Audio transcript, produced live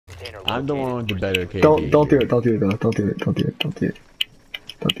I'm the one with the better KD. Don't do it. Don't do it though. Don't do it. Don't do it. Don't do it.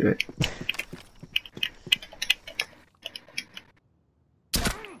 Don't do it.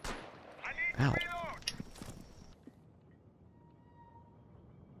 Ow.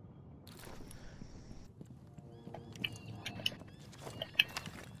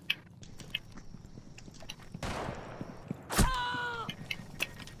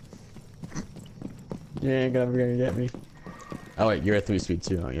 You ain't gonna get me. Oh wait, you're at 3 speed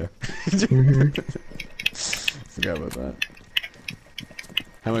too, aren't you? Forgot about that.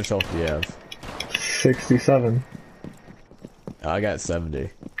 How much health do you have? 67. Oh, I got 70.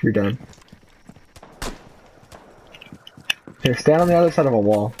 You're done. Here, stand on the other side of a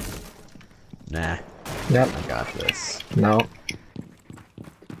wall. Nah. Yep. I got this. No.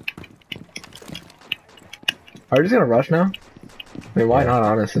 Are we just gonna rush now? I mean, why not,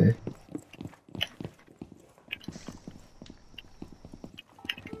 honestly?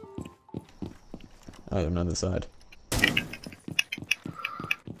 Oh, they're on the other side.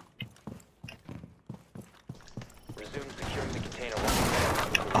 Resume securing the container.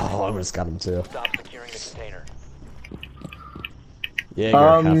 Oh, I almost got him too. Stop securing the container. Yeah,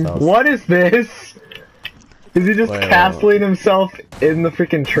 you're half health. What is this? Is he just castling himself in the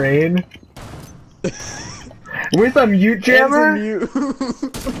freaking train? With a mute jammer?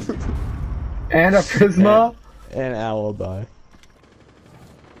 And a Prisma? And alibi.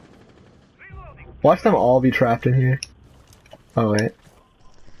 Watch them all be trapped in here. Oh wait.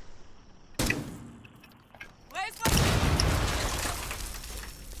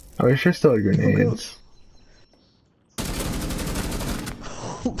 Oh, we sure still have grenades.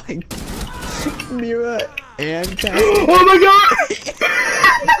 Oh my god. Mira and Cat. Oh my god!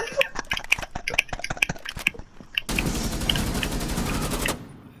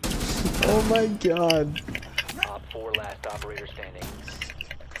 Oh my god. Op 4 last operator standing.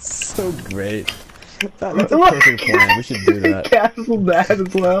 So great. That's a perfect plan. We should do that. Castled that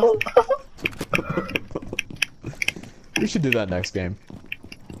as well. We should do that next game.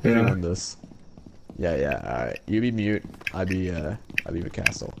 Yeah. Win this. Yeah, yeah. All right. You be mute. I be with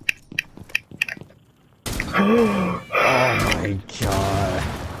Castle. Oh my god.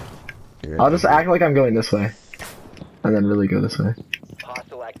 I'll just act like I'm going this way, and then really go this way.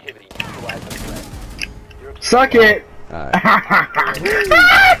 Hostile activity. Neutralize the threat. Suck it!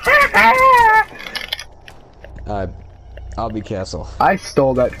 I'll be Castle. I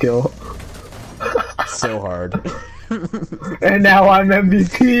stole that kill. So hard. And now I'm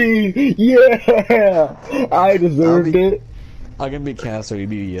MVP! Yeah! I deserved it. I'm gonna be Castle, you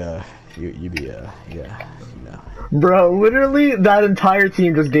be, yeah, you know. Bro, literally, that entire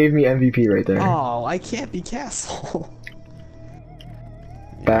team just gave me MVP right there. Oh, I can't be Castle.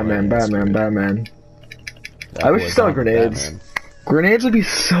 Batman, Batman, Batman. I wish she still had grenades. Batman. Grenades would be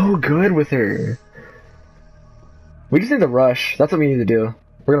so good with her. We just need to rush. That's what we need to do.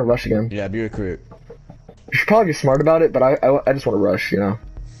 We're gonna rush again. Yeah, be recruit. You should probably be smart about it, but I just want to rush, you know?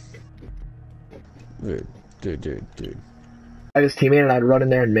 Dude. I just teammate and I'd run in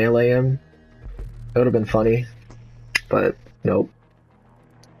there and melee him. It would have been funny. But, nope.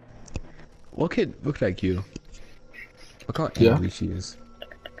 What could I do? Look how angry she is.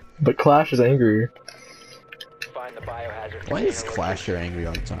 But Clash is angry. Find the biohazard. Why is Clash so angry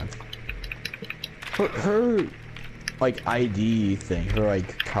all the time? Her like ID thing, her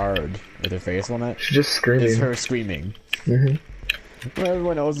like card with her face on it. She's just screaming. Is her screaming. Mhm.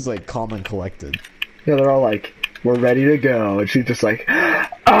 Everyone else is like calm and collected. Yeah, they're all like, "We're ready to go," and she's just like,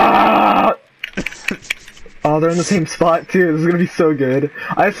 "Ah!" Oh, they're in the same spot too. This is gonna be so good.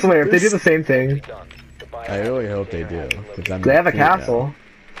 I swear, if they do the same thing. I really hope they do. They have a castle. Now.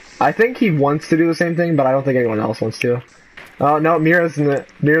 I think he wants to do the same thing, but I don't think anyone else wants to. Oh no, Mira's in there.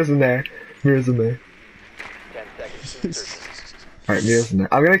 Mira's in there. Mira's in there. 10 seconds. Alright, Mira's in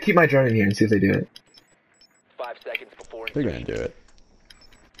there. I'm gonna keep my drone in here and see if they do it. 5 seconds before They're gonna do it.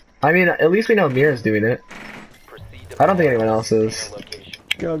 I mean, at least we know Mira's doing it. I don't think anyone else is.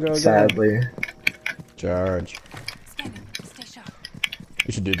 Go. Sadly. Charge.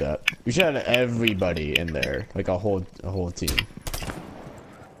 We should do that. We should have everybody in there, like a whole team.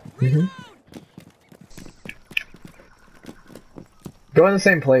 Mhm. Go in the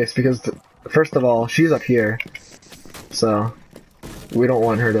same place because, first of all, she's up here, so we don't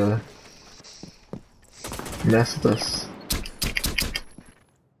want her to mess with us.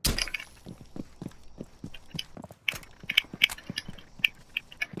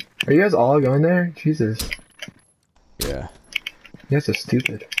 Are you guys all going there? Jesus. Yeah. You guys are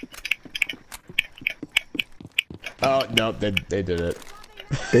stupid. Oh no, they did it.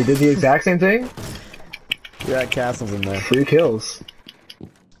 They did the exact same thing? Yeah, Castle's in there. 3 kills.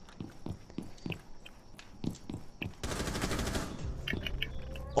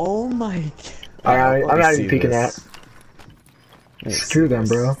 Oh my. I'm not even peeking that. Screw them,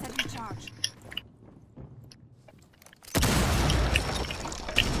 bro.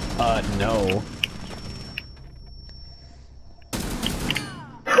 No.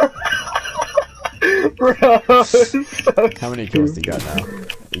 Bro, it's so How many kills do you got now?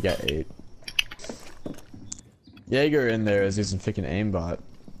 You got 8. Jaeger in there is using freaking aimbot.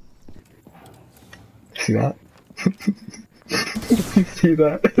 See that? See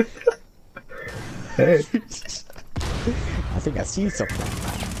that? Hey. I think I see something.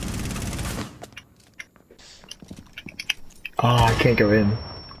 Oh, I can't go in.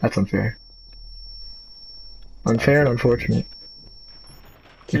 That's unfair. Unfair and unfortunate.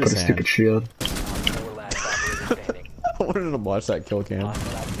 You put a stupid shield. Four last operators standing. I wanted to watch that kill cam.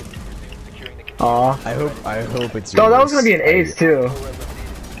 Hostile activity resumed. Securing the Aw. I hope it's. Oh, that yours. was gonna be an ace too.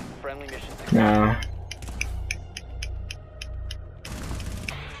 friendly mission Nah.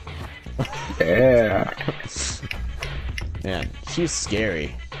 Yeah. Man, she's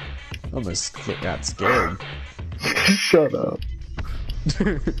scary. Almost got scared. Shut up.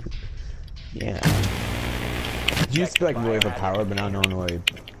 Yeah. She used to be like really overpowered, but now no one really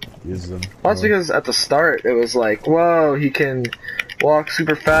uses them. Well, that's because at the start it was like, whoa, he can walk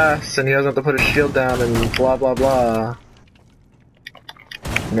super fast and he doesn't have to put his shield down and blah blah blah.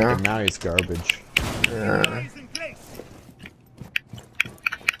 No? But now he's garbage. Yeah.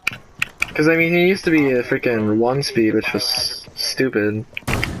 Because I mean, he used to be a freaking 1 speed, which was stupid.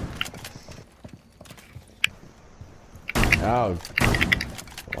 Oh.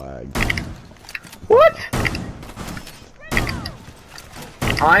 Flag. What?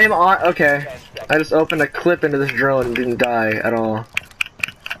 I am on. Okay. I just opened a clip into this drone and didn't die at all.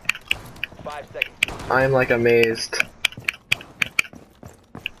 5 seconds. I am like amazed.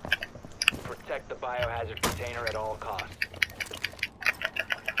 Protect the biohazard container at all costs.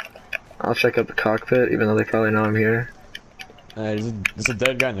 I'll check out the cockpit, even though they probably know I'm here. There's a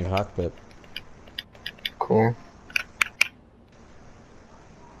dead guy in the cockpit. Cool.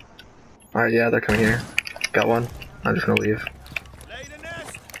 Alright, yeah, they're coming here. Got one. I'm just gonna leave.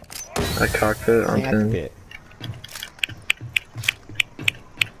 That cockpit on 10. Cockpit.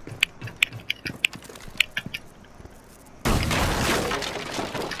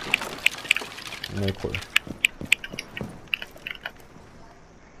 No clue.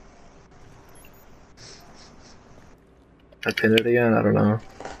 I pinned it again? I don't know.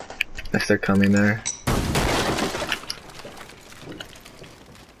 If they're coming there.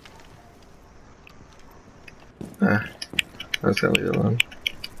 I'm just gonna leave it alone.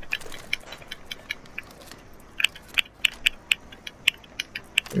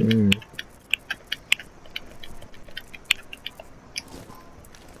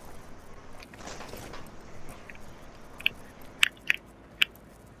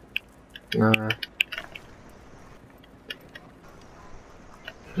 Nah.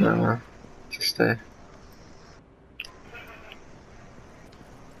 Nah. Just stay.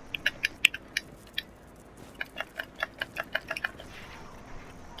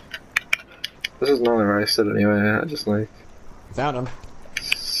 This is normally where I sit anyway. I just like Found him.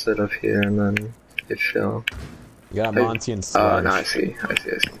 sit up here and then get chill. You got Hey. Monty and Oh, Sludge. no, I see.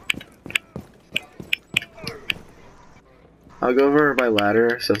 I'll go over by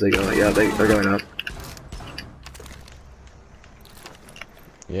ladder, so if they go, yeah, they're going up.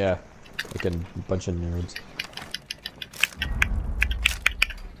 Yeah. Like a bunch of nerds.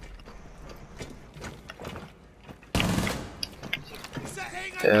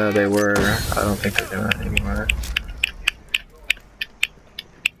 Yeah, they were. I don't think they're doing it anymore.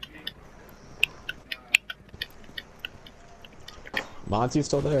 Monty's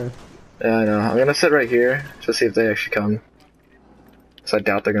still there. Yeah, I know. I'm gonna sit right here to see if they actually come. So I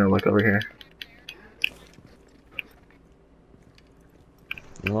doubt they're gonna look over here.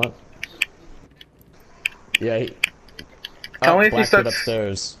 You know what? Yeah, he... Tell me if he Black kid starts-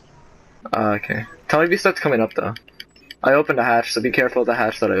 upstairs. Okay. Tell me if he starts coming up though. I opened a hatch, so be careful of the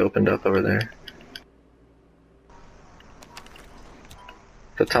hatch that I opened up over there.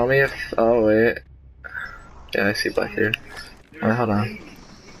 So tell me if... Oh, wait. Yeah, I see Blackbeard. Alright, hold on.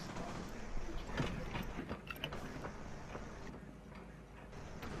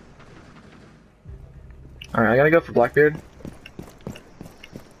 Alright, I gotta go for Blackbeard.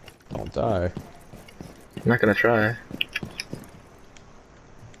 Don't die. I'm not gonna try.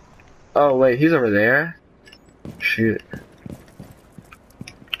 Oh, wait, he's over there? Shoot.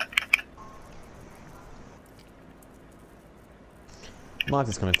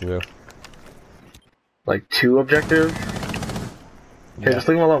 Monty's coming through. Like, 2 objective? Okay, Yeah. just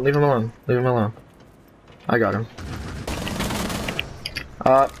leave him alone, leave him alone, leave him alone. I got him.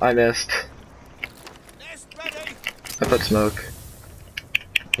 I missed. I put smoke.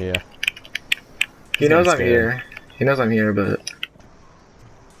 Yeah. He knows I'm scared. here. He knows I'm here, but...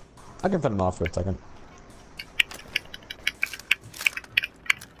 I can fend him off for a second.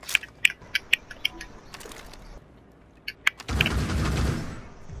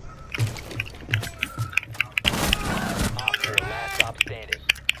 Op 4, last stop standing.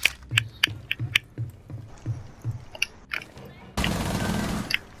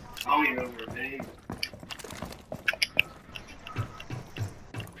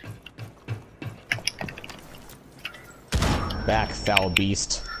 Back, foul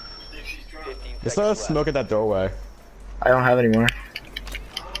beast. 15 Just seconds let us left. smoke at that doorway. I don't have any more. 10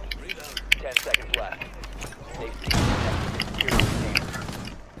 seconds left. Safety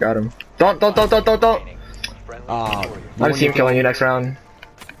protected. Got him. Don't! Friendly Ah, destroyer. I'm team killing you next round.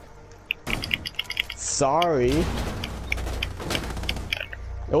 Sorry. It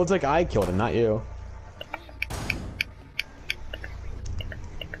looks like I killed him, not you.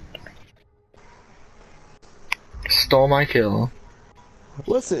 Stole my kill.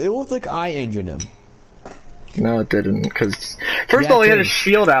 Listen, it looked like I injured him. No, it didn't, because... First Yeah, of all, he it had did. his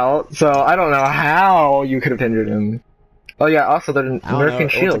shield out, so I don't know how you could have injured him. Oh yeah, also they're I don't know, nerfing it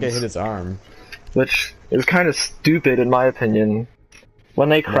looked shields, like I hit his arm. which is kind of stupid in my opinion. When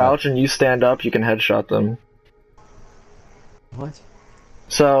they crouch and you stand up, you can headshot them. What?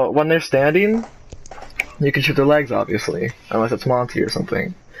 So, when they're standing, you can shoot their legs, obviously, unless it's Monty or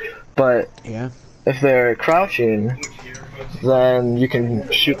something. But Yeah. if they're crouching, then you can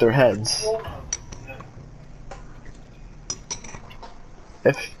shoot their heads.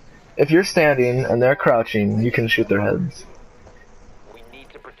 If you're standing and they're crouching, you can shoot their heads. We need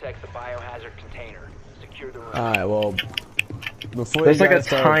to protect the biohazard container. Secure the room. Alright, well, before There's you like a guys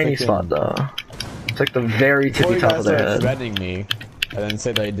start tiny freaking- spot though. It's like the very Before tippy you top guys of their start head. threatening me, and then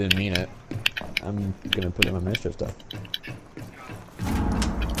say that I didn't mean it, I'm gonna put in my mischief stuff.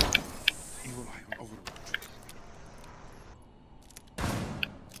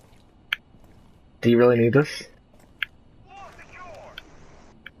 Do you really need this?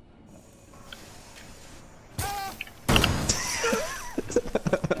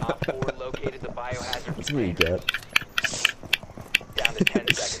 Op 4 located the biohazard That's what you container. get. Down to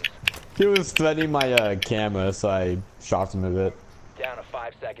 10 seconds. He was threatening my camera, so I shocked him a bit. Down to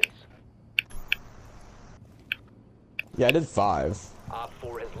 5 seconds. Yeah, I did 5, Op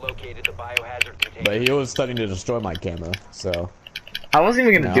 4 has located the biohazard container. but he was threatening to destroy my camera, so... I wasn't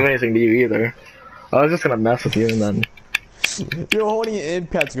even gonna No. do anything to you either. I was just gonna mess with you and then... You're holding an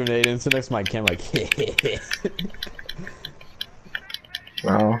impact grenade and sit next to my camera like,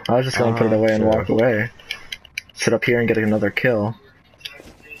 No, I was just gonna put it away and sure. walk away. Sit up here and get another kill.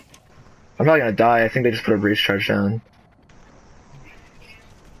 I'm not gonna die, I think they just put a breach charge down.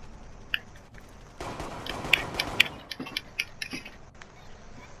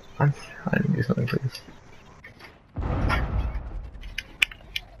 I didn't do something, please.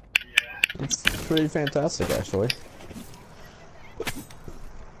 It's pretty fantastic, actually.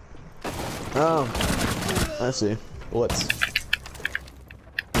 Oh, I see. Bullets.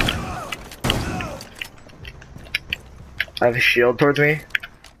 I have a shield towards me.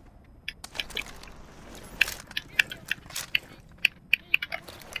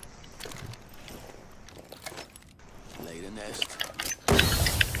 Lay the nest.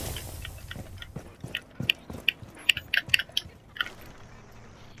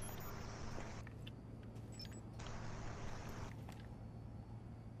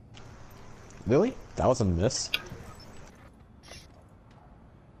 Really? That was a miss?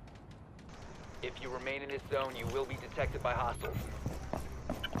 If you remain in this zone, you will be detected by hostiles.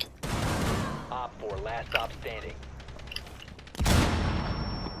 Op 4, last stop standing.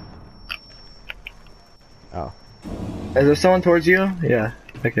 Oh. Is there someone towards you? Yeah,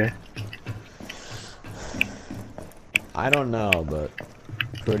 okay. I don't know, but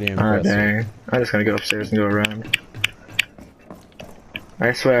pretty Oh impressive. dang. I'm just gonna go upstairs and go around.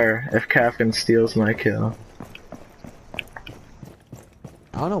 I swear, if Kafkin steals my kill.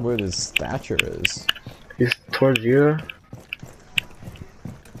 I don't know where this stature is. He's towards you?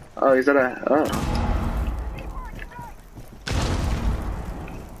 Oh, he's at a... oh.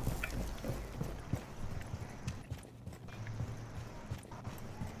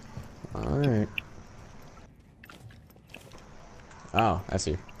 Alright. Oh, I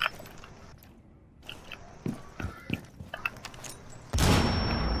see.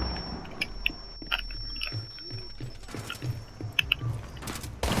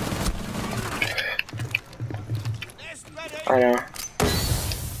 I know.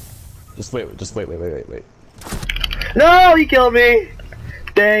 Just wait. No! No, he killed me!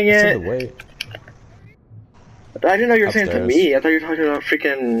 Dang I said it! to wait. I didn't know you were saying it to Upstairs. me. I thought you were talking about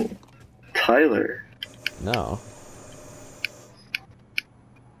freaking Tyler. No.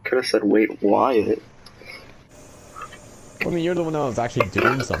 Could have said wait Wyatt. Well, I mean, you're the one that was actually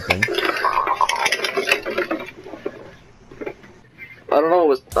doing something. I don't know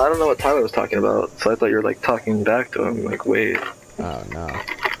what Tyler was talking about, so I thought you were like talking back to him, like wait. Oh no.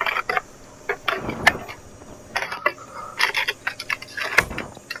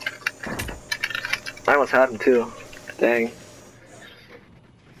 I almost had him too. Dang.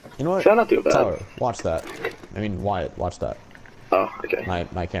 You know what? So not too bad. Tyler, watch that. I mean, Wyatt, watch that. Oh, okay.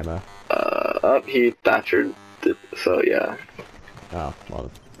 My camera. He Thatchered it, so yeah. Oh, well.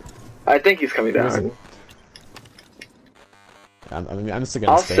 I think he's coming Where's down. it? I'm still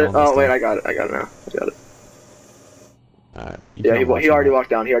gonna I'll stay sit. on this Oh wait, thing. I got it now. I got it. Alright. Yeah, he already walked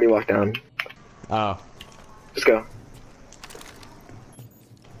down. He already walked down. Oh. Just go.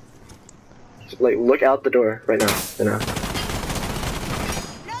 Just, like, look out the door right now. Right now.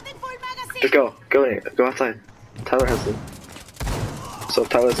 Just go. Go in here. Go outside. Tyler has them. So if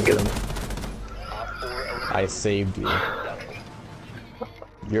Tyler doesn't get him. I saved you.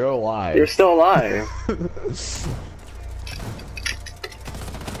 You're alive. You're still alive.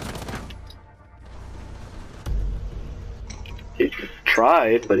 He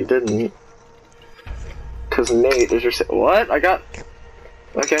tried, but he didn't. Cause Nate is just what? I got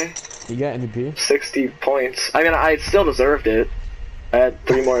okay. You got MVP? 60 points. I mean, I still deserved it. I had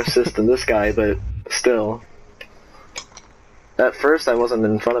 3 more assists than this guy, but still. At first, I wasn't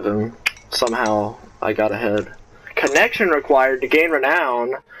in front of him. Somehow, I got ahead. Connection required to gain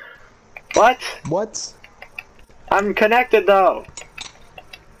renown. What? What? I'm connected though.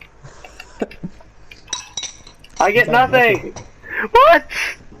 I get nothing. What?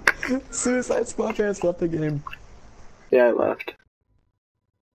 Suicide Squad fans left the game. Yeah, I left.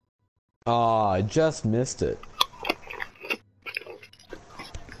 Oh, I just missed it.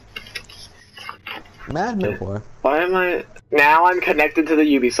 Mad Midway. Why am I... Now I'm connected to the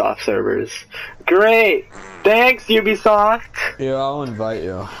Ubisoft servers. Great! Thanks, Ubisoft! Yeah, I'll invite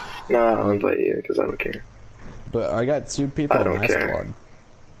you. No, I'll invite you, because I don't care. But I got 2 people I in don't my care. squad.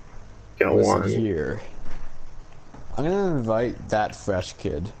 Got Listen one. here. I'm gonna invite that fresh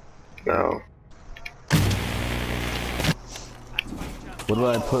kid. No. What did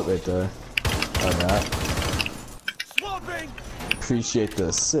I put right there? Oh, that. Appreciate the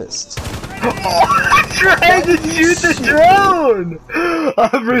assist. I tried to shoot the drone! I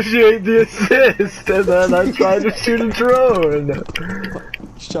appreciate the assist, and then I tried to shoot a drone.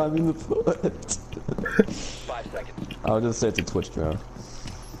 Shot me in the foot. 5 seconds. I'll just say it's a Twitch drone.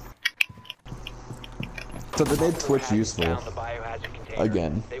 So they made Twitch useful. Found the biohazard container.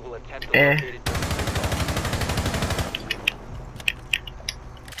 Again. They will attempt to Eh. locate it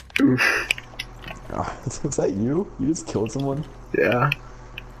during the Oof. Oh, was that you? You just killed someone? Yeah.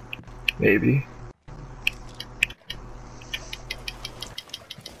 Maybe.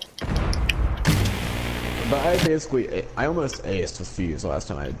 But I almost aced with Fuse last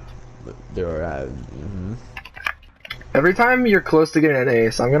time they were at. Every time you're close to getting an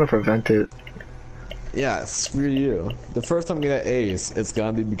ace, I'm gonna prevent it. Yeah, screw you. The first time I get an ace, it's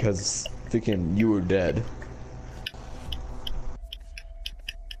gonna be because freaking you were dead.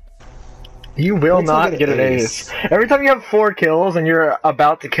 You will Wait till I not get an ace. Every time you have 4 kills and you're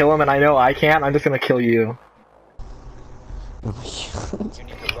about to kill him and I know I can't, I'm just gonna kill you. You need to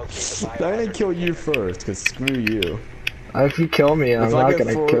locate the I'm biohazard gonna kill you container. first, cause screw you. If you kill me, I'm If I not get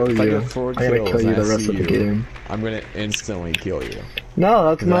gonna four- kill if I you. get 4 I'm gonna kills kill you and I the rest see of the you, game. I'm gonna instantly kill you. No,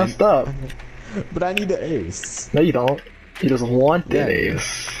 that's Cause I- messed up. But I need the ace. No, you don't. You just want Yeah, an you do.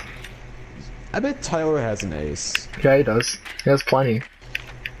 ace. I bet Tyler has an ace. Yeah, he does. He has plenty.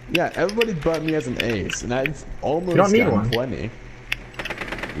 Yeah, everybody but me has an ace, and I've almost You don't need gotten one. plenty.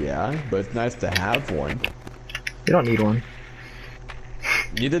 Yeah, but it's nice to have one. You don't need one.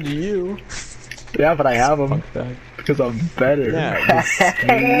 Neither do you. Yeah, but I have them. Fuck that. Because I'm better. Yeah, but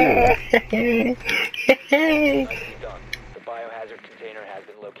screw you. Nicely done. The biohazard container has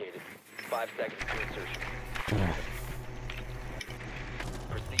been located. 5 seconds to insertion.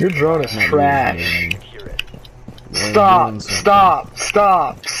 Proceed Your drone is Not trash. using to secure it. Stop! Stop!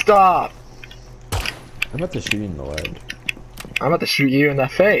 Stop! Stop! I'm about to shoot you in the leg. I'm about to shoot you in the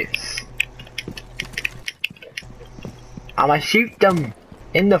face. I'm gonna shoot them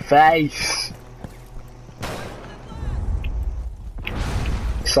in the face.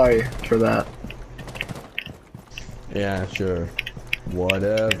 Sorry for that. Yeah, sure.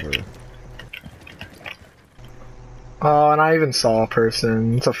 Whatever. Oh, and I even saw a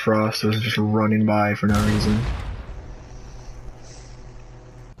person. It's a Frost who was just running by for no reason.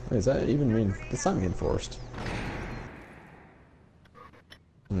 Wait, is that even mean? It's not reinforced.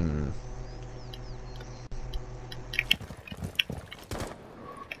 Hmm.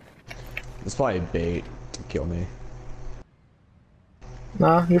 It's probably bait to kill me.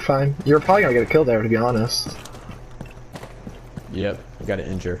 Nah, you're fine. You're probably gonna get a kill there, to be honest. Yep, I got to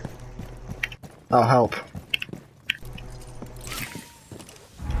injure. I'll help.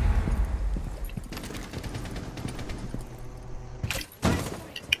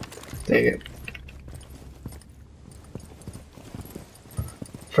 Dang it.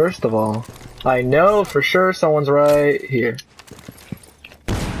 First of all, I know for sure someone's right here.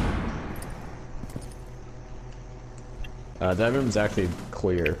 That room's actually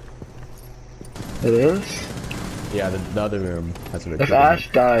clear. It is? Yeah, the other room has a If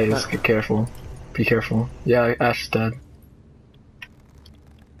Ash dies, get careful. Be careful. Yeah, Ash is dead.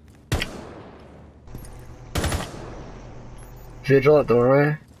 Vigil at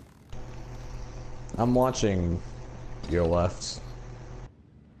doorway. I'm watching your left.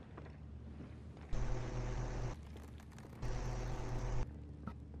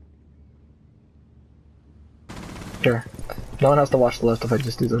 Sure. No one has to watch the left if I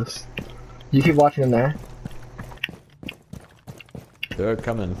just do this. You keep watching them there. They're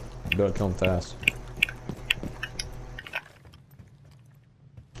coming. You better kill them fast.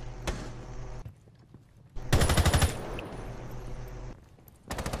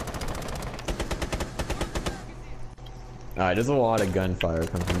 Alright, there's a lot of gunfire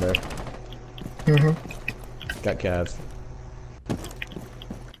coming from there. Mm-hmm. Got calves.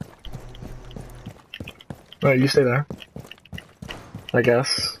 Alright, you stay there. I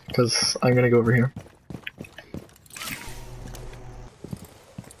guess, because I'm gonna go over here.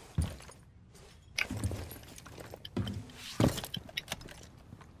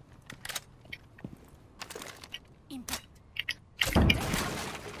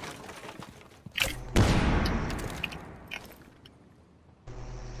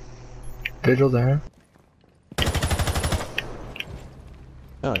 Vigil there.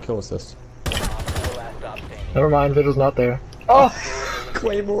 Oh, kill assist. Never mind, Vigil's not there. Oh!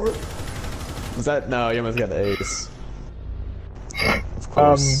 Claymore! Was that? No, you almost got the ace. Of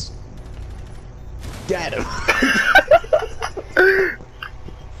course. Get him!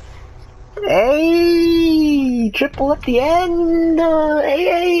 Hey! Triple at the end!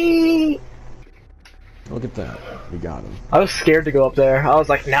 Hey! Look at that. We got him. I was scared to go up there. I was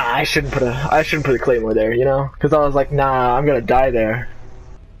like, nah, I shouldn't put a claymore there, you know? Because I was like, nah, I'm gonna die there.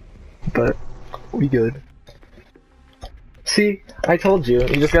 But we good. See, I told you.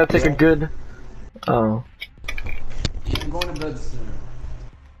 You just gotta take a good. Oh. I'm going to bed soon.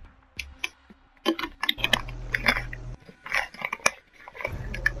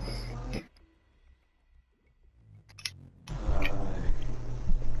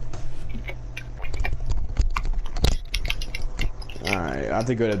 Alright, I have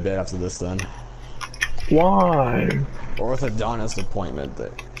to go to bed after this then. Why? Orthodontist appointment,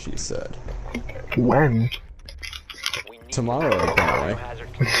 that she said. When? Tomorrow, apparently.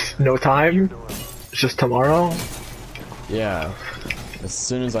 No time? It's just tomorrow? Yeah. As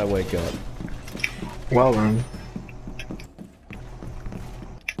soon as I wake up. Well then.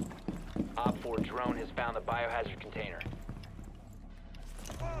 Op 4 drone has found the biohazard container.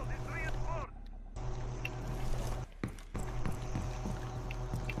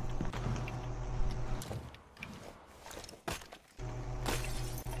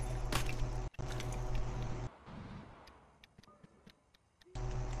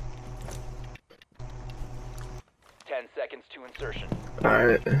 Seconds to insertion.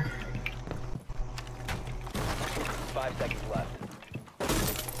 Alright. 5 seconds left.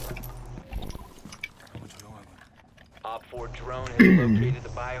 Op 4 drone has located the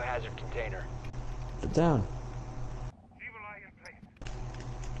biohazard container. Put down.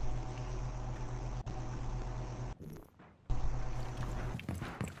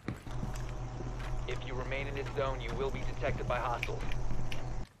 If you remain in its zone, you will be detected by hostiles.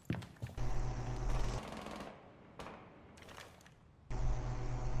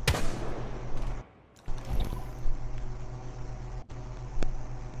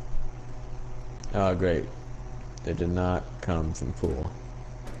 Oh, great. They did not come from pool.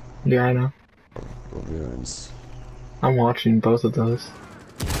 Yeah, I know. Or ruins. I'm watching both of those.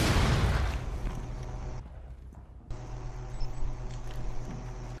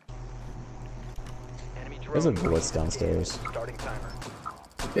 Enemy drone There's a blitz downstairs. starting timer.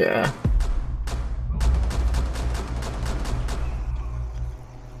 Yeah.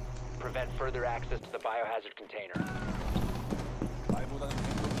 Prevent further access to the biohazard container.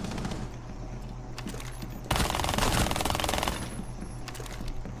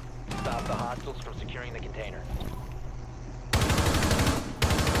 securing the container.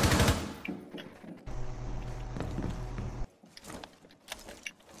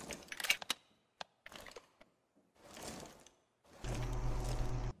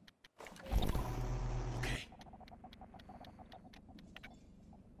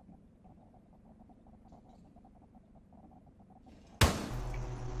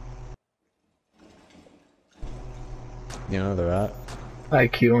 You know where they're at?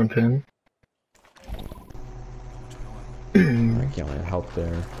 IQ on pin. I can't really help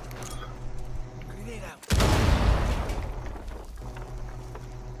there.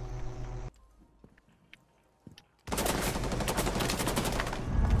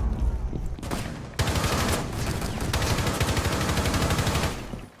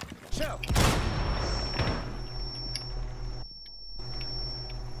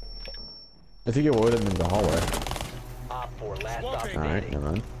 I think you avoided him in the hallway. Op 4, last stop Alright, standing. never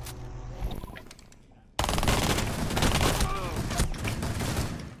mind.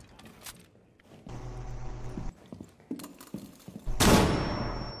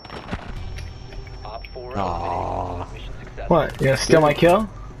 Op 4 Aww. eliminated. Mission successful. What? You gonna steal my kill?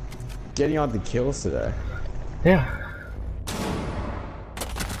 Getting on the kills today. Yeah.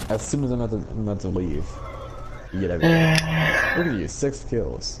 As soon as I'm about to leave, you get everything. Look at you, 6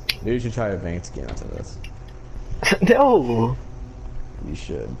 kills. Maybe you should try a advanced game after this. No. You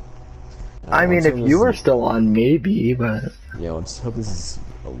should. I mean, if you were still on, maybe, but Yeah, let's hope this is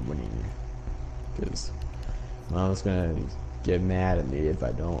a winning. Because Mom's gonna get mad at me if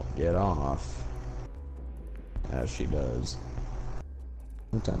I don't get off. As she does.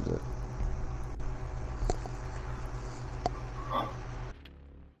 Sometimes it.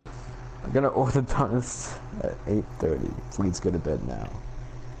 I'm gonna orthodontist at 8:30. Please go to bed now.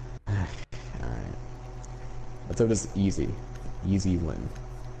 Alright. Let's hope this is easy. Easy win.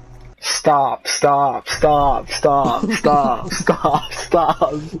 stop.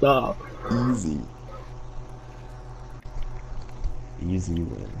 Easy. Easy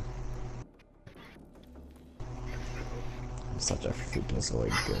win. I'm such a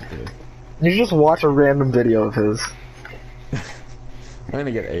freakazoid good dude. You just watch a random video of his. I'm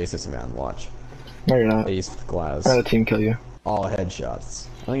gonna get ace this round, watch. No, you're not. Ace with glass. I'm gonna team kill you. All headshots.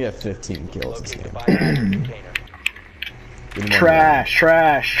 I'm gonna get 15 kills this Locate the game. biohazard container. Give me more Trash. money.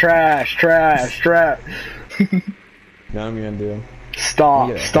 Now I'm gonna do. Stop.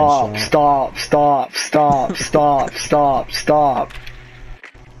 You get a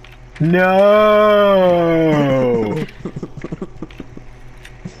No.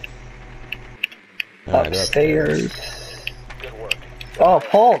 Alright, Upstairs. Good work. Oh,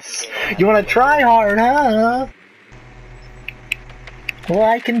 Pulse. You wanna try hard, huh? Well,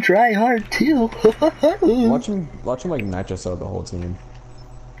 I can try hard too. watch him like match us out the whole team.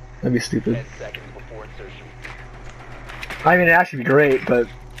 That'd be stupid. 10 seconds before insertion. I mean, it actually be great, but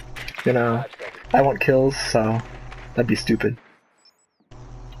you know, 5 seconds. I want kills, so that'd be stupid.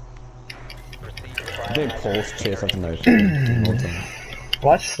 Proceed to the I think biohazard Pulse chase after my team.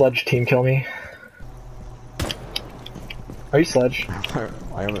 Watch Sledge team kill me. Are you Sledge? No,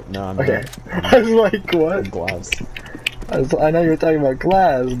 I'm Okay. not. I was like, what? Gloves. I know you were talking about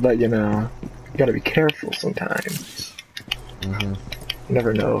glass, but you know, you gotta be careful sometimes. Mm-hmm. You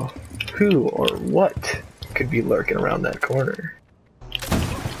never know who or what could be lurking around that corner.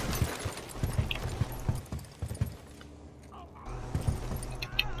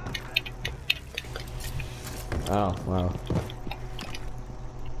 Oh, wow.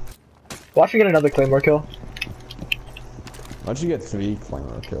 Watch me get another Claymore kill. Why'd you get 3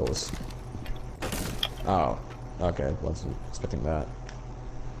 Claymore kills? Oh, okay, wasn't expecting that.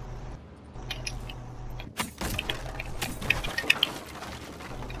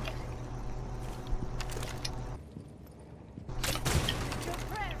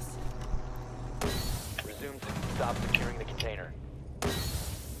 Resume to stop securing the container.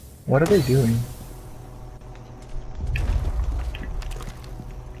 What are they doing?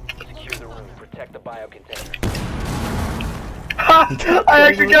 Secure the room. Protect the bio container. Ha! I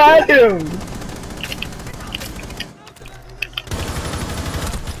actually got him!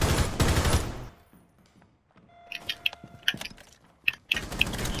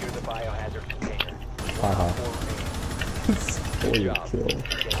 Secure the biohazard container. Haha. Good Holy job. kill.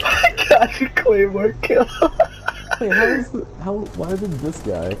 I got you Claymore kill. Hey, why did this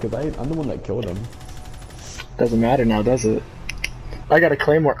guy? Cause I'm the one that killed him. Doesn't matter now, does it? I got a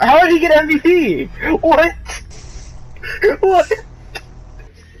Claymore. How did he get MVP? What? What?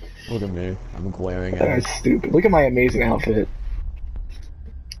 Look at me. I'm glaring at him. That's stupid. Look at my amazing outfit.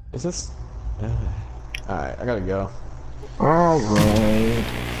 Is this? Alright, I gotta go. Alright.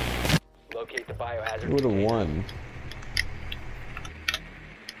 Locate locate the biohazard You would have container. won.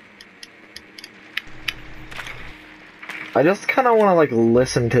 I just kind of want to like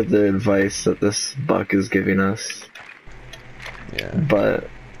listen to the advice that this buck is giving us, Yeah. but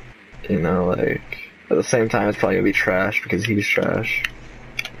you know, like at the same time, it's probably gonna be trash because he's trash.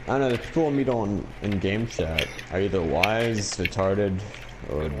 I don't know, the people we meet on in game chat are either wise, retarded,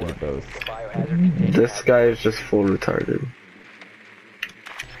 or do both. The biohazard container This has guy is just full retarded.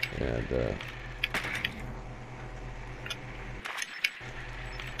 Yeah, the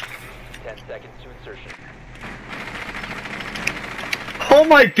 10 seconds to insertion. Oh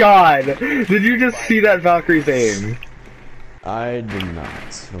my god! Did you just see that Valkyrie's aim? I did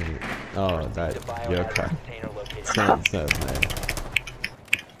not. Oh, that The biohazard Yoka. container located. It's not his name.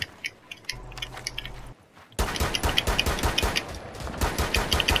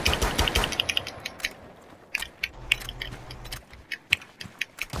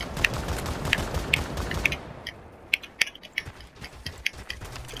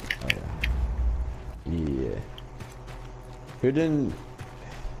 Yeah. Who didn't?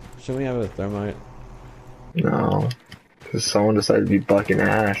 Should we have a thermite? No. Because someone decided to be bucking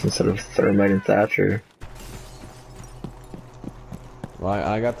Ash instead of Thermite and Thatcher. Well,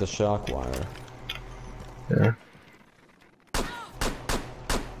 I got the shock wire. Yeah.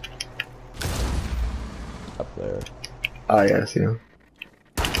 Up there. Ah, yeah, I see him.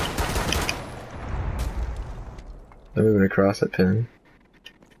 I'm moving across that pin.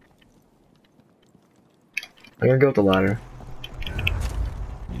 I'm gonna go with the ladder.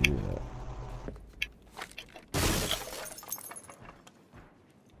 Yeah.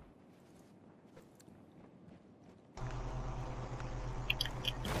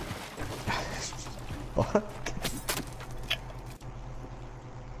 What?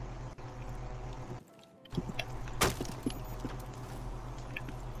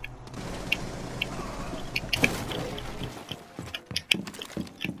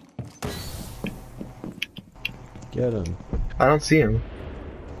 Get him. I don't see him.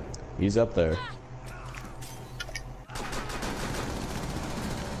 He's up there.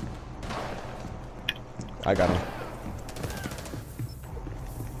 I got him.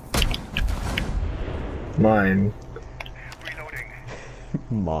 Mine.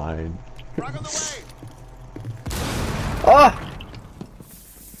 Mine. Ah!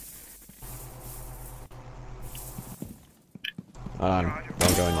 I'm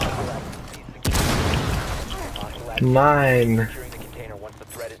going now. Mine. Securing the container once the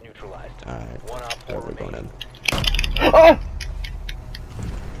threat is neutralized. Alright. One op There 4 we're going in. Ah!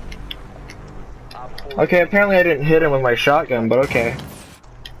 Op 4 Okay, apparently I didn't hit him with my shotgun, but okay.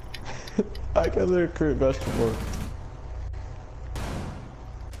 I got the recruit vegetable.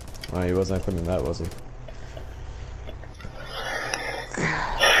 Oh, he wasn't putting that, was he?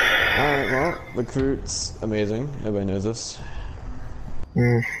 Alright, well, recruit's amazing. Everybody knows this.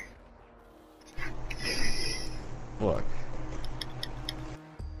 Mm. Look.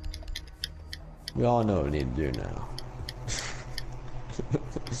 We all know what we need to do now.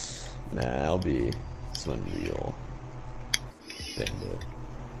 Nah, I'll be someone real. Bandit.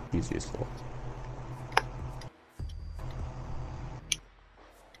 He's useful.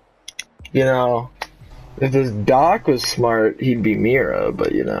 You know, if this Doc was smart, he'd be Mira,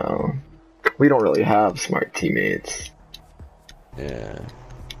 but you know, we don't really have smart teammates. Yeah.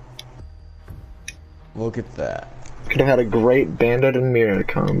 Look at that. Could have had a great Bandit and Mira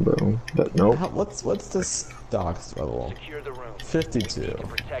combo, but nope. What's this Doc's level? secure the room. 52. To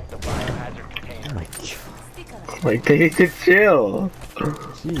protect the biohazard Oh container. my god. Like, they need to chill.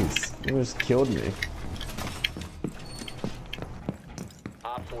 Jeez, you almost killed me.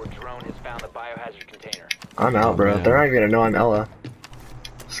 Op 4 drone has found the biohazard container. I'm out, bro. man. They're not even gonna know I'm Ella.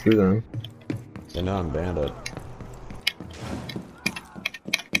 Screw them. And now I'm Bandit.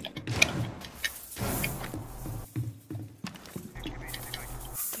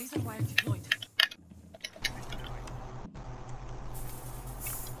 Laser wire deployed.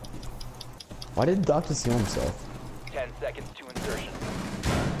 Why did Doctor seal himself? 10 seconds to insertion.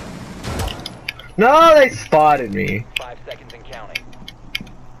 No, they spotted me. 5 seconds and counting.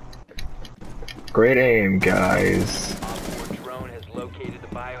 Great aim, guys. Op 4 drone has located the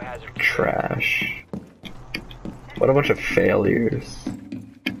biohazard container. Trash. What a bunch of failures.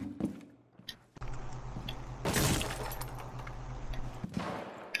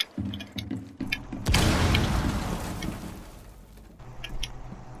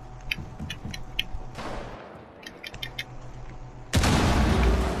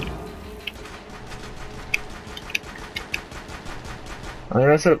 I'm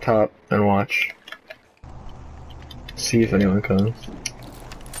gonna sit up top and watch. See if anyone comes.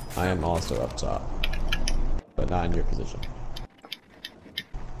 I am also up top, but not in your position.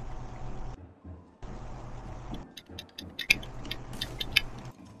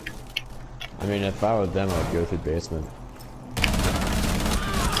 I mean, if I were them, I'd go through basement.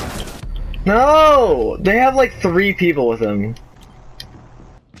 No! They have like 3 people with him.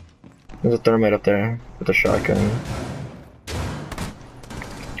 There's a thermite up there with a shotgun.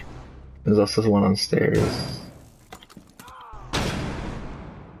 There's also one on stairs.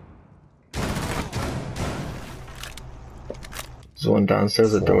 There's one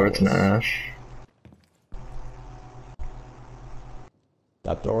downstairs, a door, it's an Ash.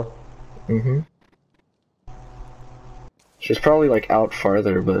 That door? Mm-hmm. She's probably like out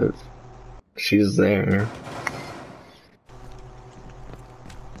farther, but she's there.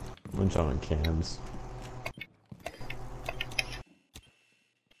 I'm on cams.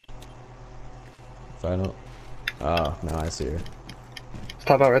 If I don't... Oh, now I see her.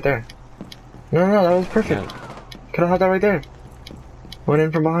 Top out right there. No, no, that was perfect. Could've had that right there. Went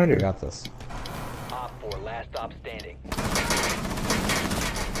in from behind I her. got this. Op 4, last stop standing.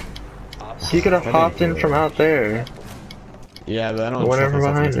 She could've hopped in from out there. Yeah, but I don't Went in trust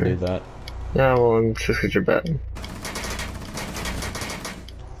from myself behind to her. do that. Yeah, well, it's just 'cause you're betting.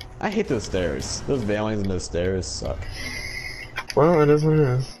 I hate those stairs. Those veilings and those stairs suck. Well, it is what it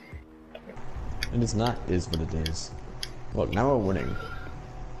is. And it's not is what it is. Look, now we're winning.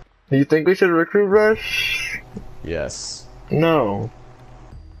 Do you think we should recruit rush? Yes. No.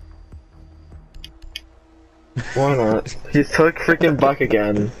 Why not? He took freaking Buck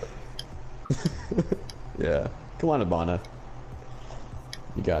again. Yeah. Come on, Abana.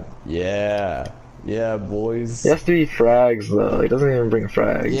 You got... Yeah. Yeah, boys. He has to be frags though. He doesn't even bring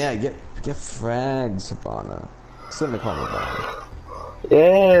frags. Yeah, get frags, Abana. Send the call Abana.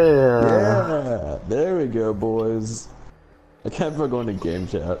 Yeah. Yeah. There we go, boys. I can't believe going to game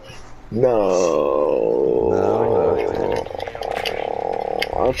chat. No.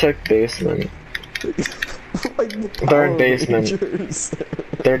 I'll check basement. Like They're in basement. Rangers.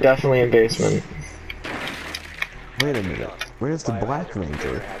 They're definitely in basement. Wait a minute. Where's the Black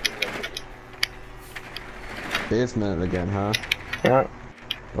Ranger? Basement again, huh? Yeah.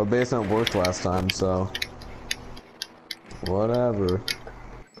 Well, basement worked last time, so... Whatever.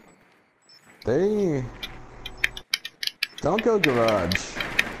 They... Don't go garage.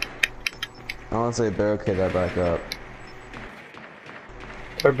 I want to say barricade that back up.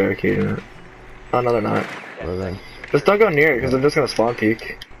 They're barricading it. Oh no, they're not. What do you think? Just don't go near it, because they're just gonna spawn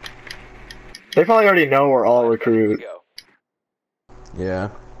peek. They probably already know we're all recruit. Go. Yeah.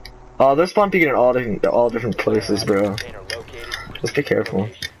 Oh, they're spawn peeking in all different places, bro. Container located. Just be careful.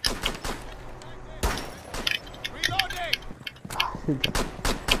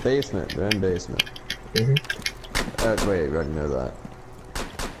 Basement. They're in basement. Wait, I already know that.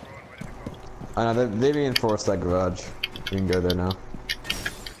 I know, they reinforced that garage. You can go there now.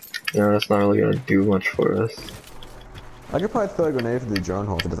 Yeah, that's not really gonna do much for us. I could probably throw a grenade through the drone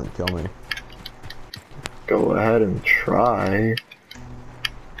hole if it doesn't kill me. Go ahead and try.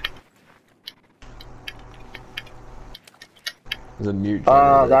 There's a mute.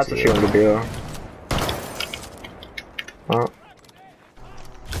 Ah, that's what she wanted to do. Oh.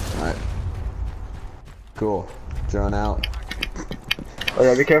 Alright. Cool. Drone out. Oh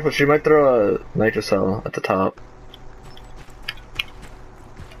yeah, be careful. She might throw a nitro cell at the top.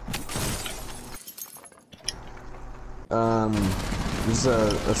 This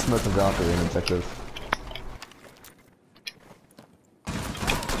is a smoke and Valkyrie objective.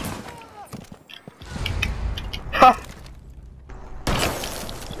 Ha!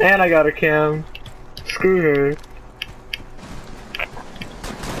 And I got her cam. Screw her.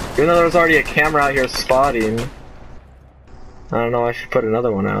 Even though there was already a camera out here spotting. I don't know, I should put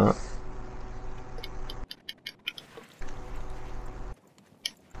another one out.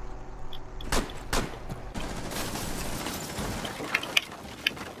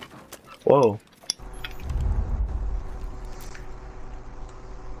 Whoa.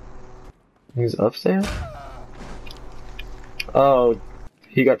 He's upstairs? Oh,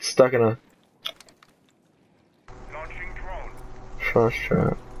 he got stuck in a frost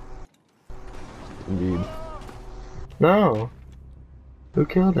trap. Indeed. No. Who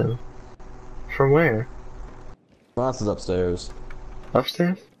killed him? From where? Boss is upstairs.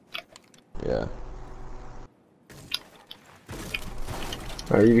 Upstairs? Yeah.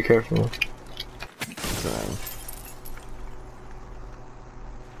 Alright, you be careful. Trying.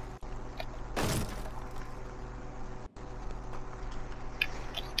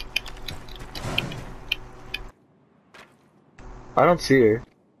 I don't see her.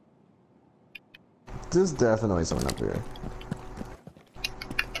 There's definitely someone up here.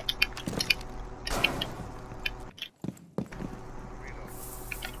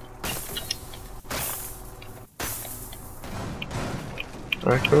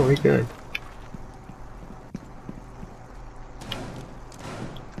 Alright, cool, we good.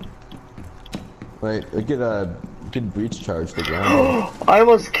 Wait, get breach charge the ground. I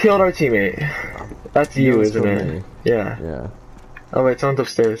almost killed our teammate. That's you, almost isn't killed it? me. Yeah. Yeah. Oh wait, someone's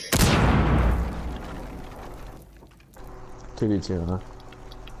upstairs. 2v2, huh?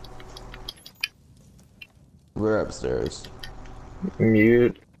 We're upstairs.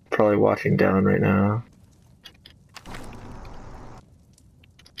 Mute. Probably watching down right now.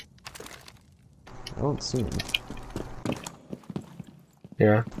 I don't see him.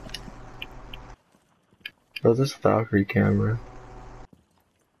 Yeah. Oh, this Valkyrie camera.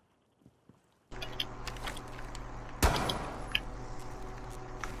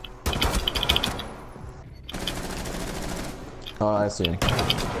 Oh, I see him.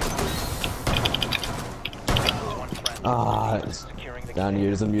 Ah, it's down here.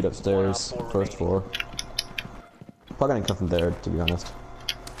 There's a mute upstairs. First floor. Probably gonna come from there, to be honest.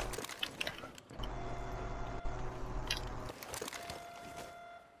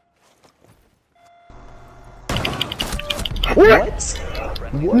 What?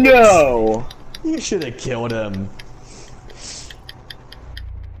 No! You should have killed him.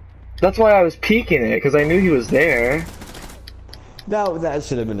 That's why I was peeking it, because I knew he was there. That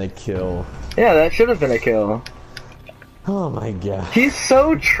should have been a kill. Yeah, that should have been a kill. Oh my god. He's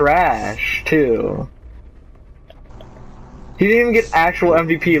so trash, too. He didn't even get actual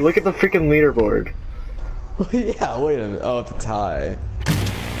MVP. Look at the freaking leaderboard. Yeah, wait a minute. Oh, it's a tie.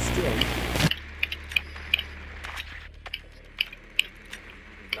 Still.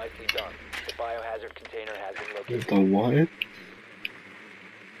 Nicely done. The biohazard container has been located. The what?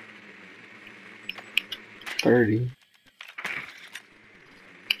 30.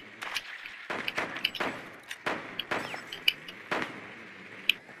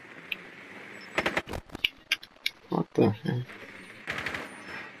 What the heck?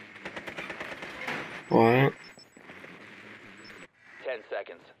 What? 10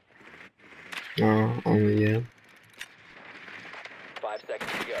 seconds. No, only you. 5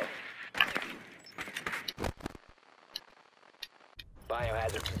 seconds to go.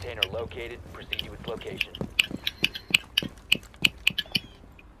 Biohazard container located. Proceed to its location.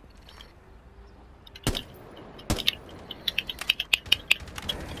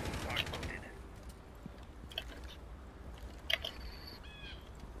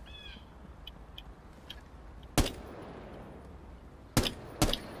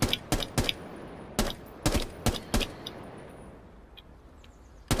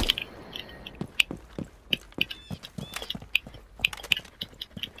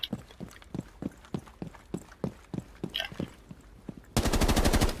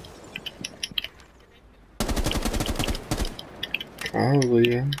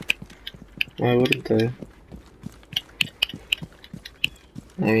 Probably, yeah. Why wouldn't they?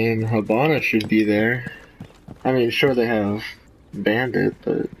 I mean, Habana should be there. I mean, sure they have Bandit,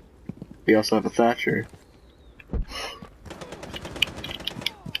 but we also have a Thatcher.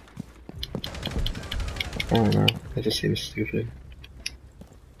 I don't know, that just seems stupid.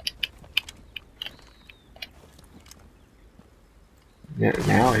 Yeah,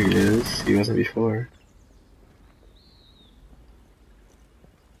 now he is. He wasn't before.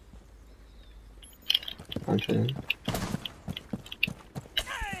 Punch him.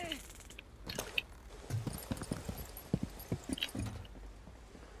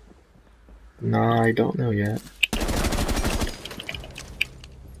 No, I don't know yet.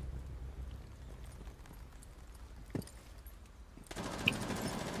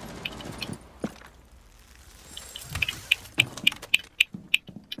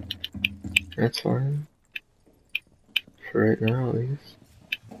 That's fine. For right now, at least.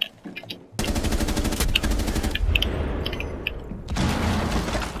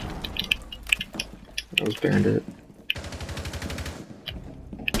 That was Bandit.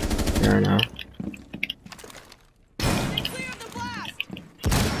 I don't know. Clear the blast!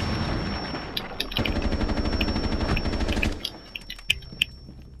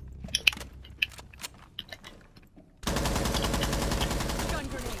 Gun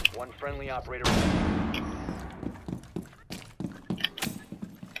grenade. One friendly operator.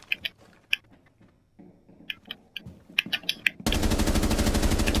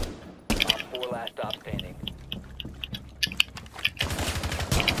 Op 4 last stop standing.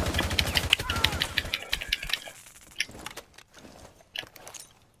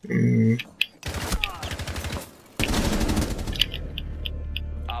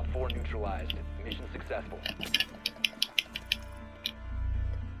 Op 4 neutralized. Mission successful.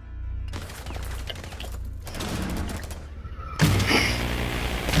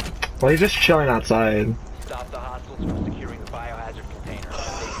 Well, he's just chilling outside. Stop the hostiles from securing the biohazard container.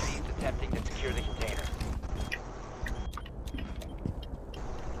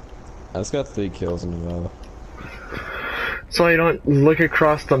 just got 3 kills in a row. So you don't look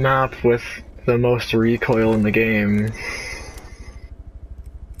across the map with the most recoil in the game.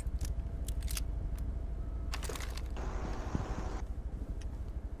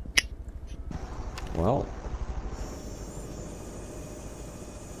 Well.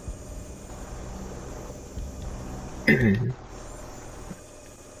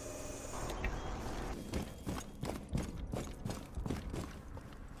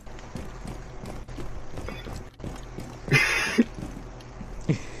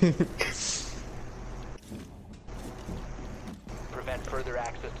 Prevent further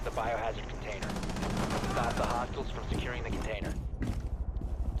access to the biohazard container. Stop the hostiles from securing the container.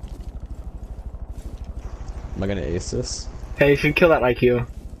 Am I gonna ace this? Hey, you should kill that IQ.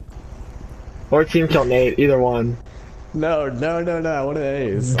 Or team kill Nate, either one. No, I want to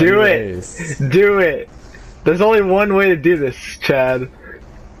ace. Do I need it! to ace. Do it! There's only one way to do this, Chad.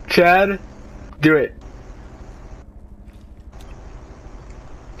 Chad, do it.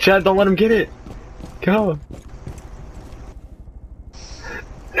 Chad, don't let him get it. Go.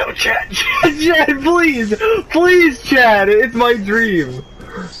 No, Chad, Chad, please! Please, Chad! It's my dream!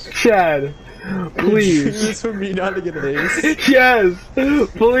 Chad, please. This for me not to get an ace. Yes!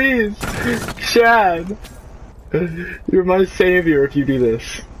 Please! Chad! You're my savior if you do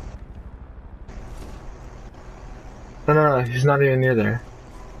this. No, he's not even near there.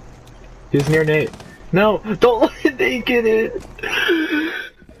 He's near Nate. No! Don't let Nate get it!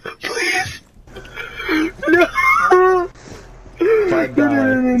 Please! No! If I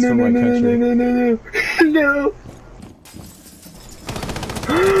die, it's for my country. No!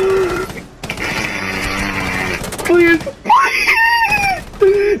 Please!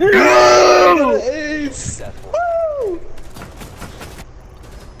 No! Ace! Woo!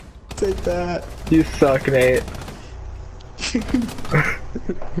 Take that. You suck, Nate.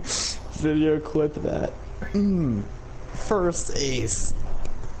 Video clip that. First ace.